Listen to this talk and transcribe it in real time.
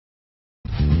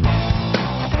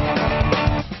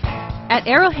At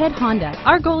Arrowhead Honda,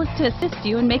 our goal is to assist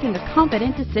you in making a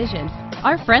confident decision.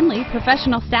 Our friendly,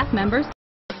 professional staff members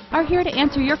are here to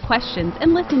answer your questions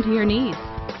and listen to your needs.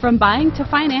 From buying to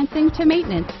financing to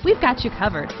maintenance, we've got you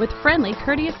covered with friendly,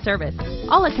 courteous service,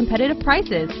 all at competitive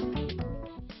prices.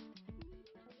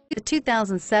 The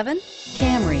 2007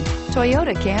 Camry.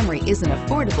 Toyota Camry is an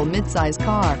affordable midsize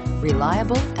car,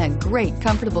 reliable and great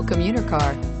comfortable commuter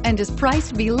car, and is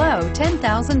priced below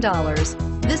 $10,000.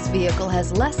 This vehicle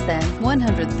has less than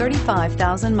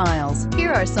 135,000 miles.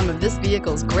 Here are some of this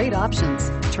vehicle's great options: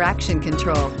 traction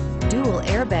control, dual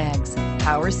airbags,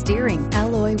 power steering,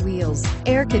 alloy wheels,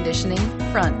 air conditioning,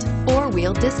 front,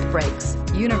 four-wheel disc brakes,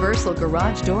 universal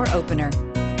garage door opener,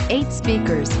 8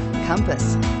 speakers,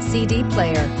 compass, CD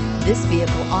player. This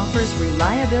vehicle offers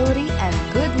reliability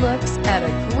and good looks at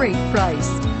a great price.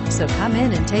 So come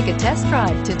in and take a test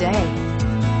drive today.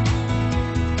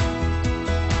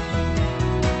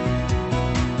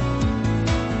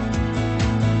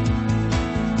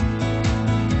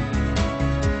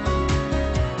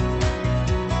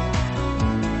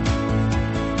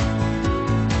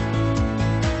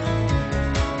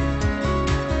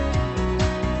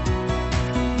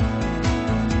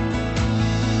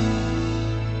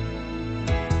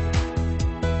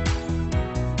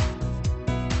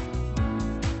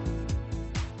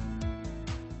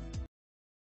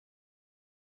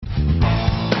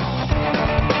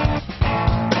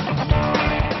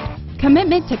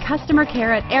 Commitment to customer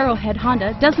care at Arrowhead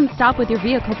Honda doesn't stop with your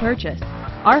vehicle purchase.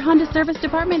 Our Honda service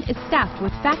department is staffed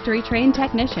with factory-trained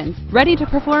technicians, ready to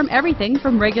perform everything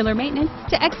from regular maintenance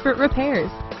to expert repairs.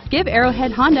 Give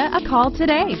Arrowhead Honda a call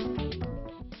today.